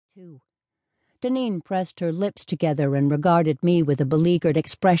too. Deneen pressed her lips together and regarded me with a beleaguered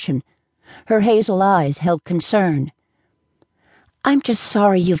expression. Her hazel eyes held concern. I'm just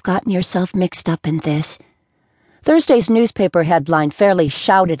sorry you've gotten yourself mixed up in this. Thursday's newspaper headline fairly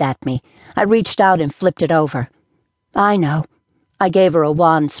shouted at me. I reached out and flipped it over. I know. I gave her a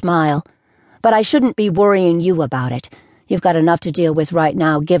wan smile. But I shouldn't be worrying you about it. You've got enough to deal with right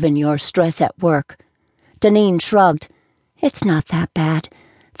now, given your stress at work. Deneen shrugged. It's not that bad.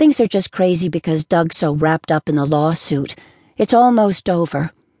 Things are just crazy because Doug's so wrapped up in the lawsuit. It's almost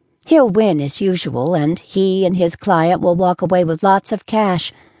over. He'll win as usual, and he and his client will walk away with lots of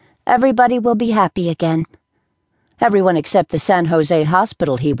cash. Everybody will be happy again. Everyone except the San Jose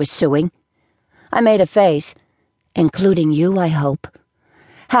hospital he was suing. I made a face. Including you, I hope.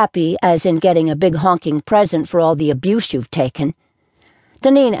 Happy as in getting a big honking present for all the abuse you've taken.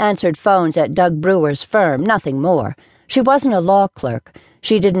 Deneen answered phones at Doug Brewer's firm, nothing more. She wasn't a law clerk.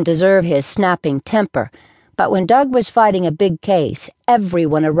 She didn't deserve his snapping temper. But when Doug was fighting a big case,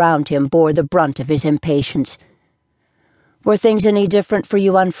 everyone around him bore the brunt of his impatience. Were things any different for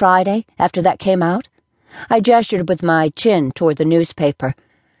you on Friday, after that came out? I gestured with my chin toward the newspaper.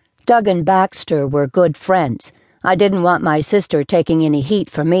 Doug and Baxter were good friends. I didn't want my sister taking any heat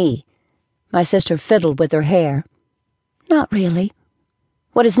for me. My sister fiddled with her hair. Not really.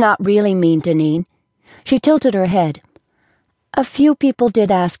 What does not really mean, Deneen? She tilted her head. A few people did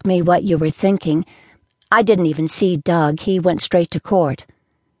ask me what you were thinking. I didn't even see Doug. He went straight to court.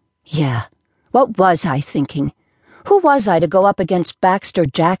 Yeah. What was I thinking? Who was I to go up against Baxter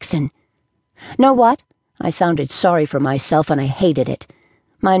Jackson? Know what? I sounded sorry for myself and I hated it.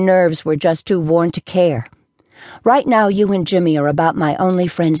 My nerves were just too worn to care. Right now you and Jimmy are about my only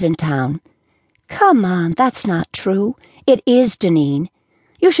friends in town. Come on, that's not true. It is, Deneen.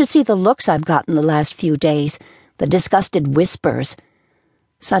 You should see the looks I've gotten the last few days, the disgusted whispers.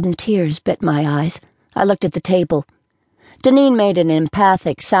 Sudden tears bit my eyes. I looked at the table. Deneen made an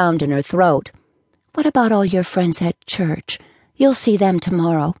emphatic sound in her throat. What about all your friends at church? You'll see them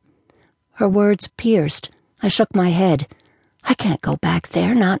tomorrow. Her words pierced. I shook my head. I can't go back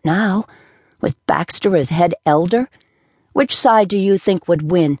there, not now. With Baxter as head elder? Which side do you think would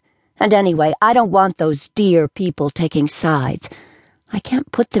win? And anyway, I don't want those dear people taking sides. I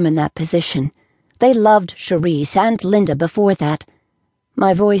can't put them in that position. They loved Charisse and Linda before that.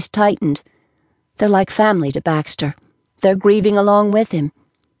 My voice tightened. They're like family to Baxter. They're grieving along with him.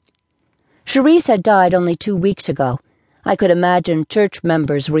 Charisse had died only 2 weeks ago. I could imagine church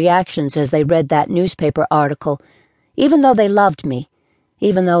members' reactions as they read that newspaper article, even though they loved me,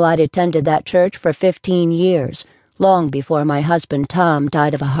 even though I'd attended that church for 15 years, long before my husband Tom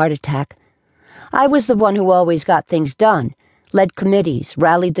died of a heart attack. I was the one who always got things done, led committees,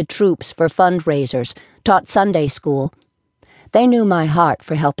 rallied the troops for fundraisers, taught Sunday school. They knew my heart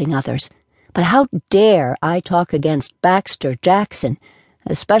for helping others, but how dare I talk against Baxter Jackson,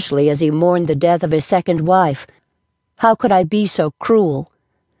 especially as he mourned the death of his second wife? How could I be so cruel?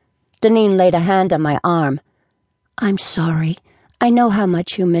 Deneen laid a hand on my arm. I'm sorry. I know how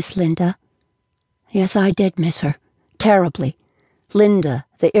much you miss Linda. Yes, I did miss her. Terribly. Linda,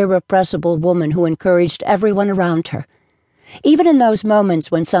 the irrepressible woman who encouraged everyone around her. Even in those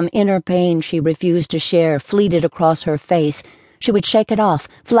moments when some inner pain she refused to share fleeted across her face, she would shake it off,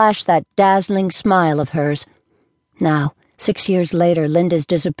 flash that dazzling smile of hers. Now, 6 years later, Linda's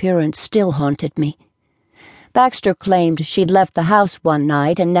disappearance still haunted me. Baxter claimed she'd left the house one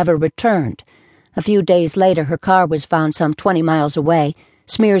night and never returned. A few days later, her car was found some 20 miles away,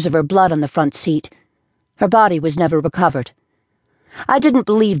 smears of her blood on the front seat. Her body was never recovered. I didn't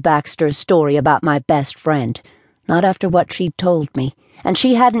believe Baxter's story about my best friend, not after what she'd told me, and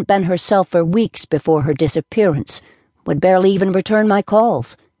she hadn't been herself for weeks before her disappearance, would barely even return my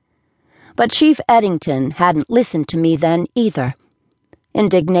calls. But Chief Eddington hadn't listened to me then either.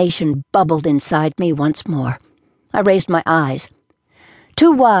 Indignation bubbled inside me once more. I raised my eyes.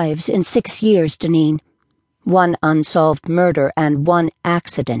 2 wives in 6 years, Deneen. 1 unsolved murder and 1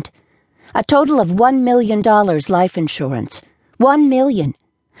 accident. A total of $1 million life insurance. $1 million.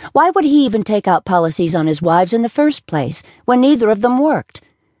 Why would he even take out policies on his wives in the first place, when neither of them worked?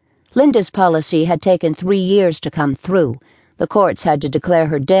 Linda's policy had taken 3 years to come through. The courts had to declare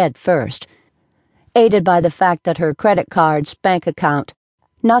her dead first. Aided by the fact that her credit cards, bank account,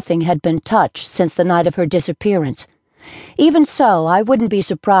 nothing had been touched since the night of her disappearance. Even so, I wouldn't be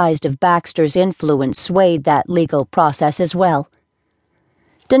surprised if Baxter's influence swayed that legal process as well.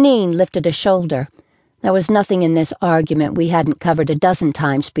 Deneen lifted a shoulder. There was nothing in this argument we hadn't covered a dozen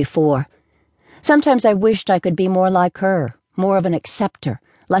times before. Sometimes I wished I could be more like her, more of an acceptor,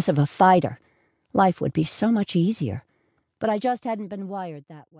 less of a fighter. Life would be so much easier. But I just hadn't been wired that way.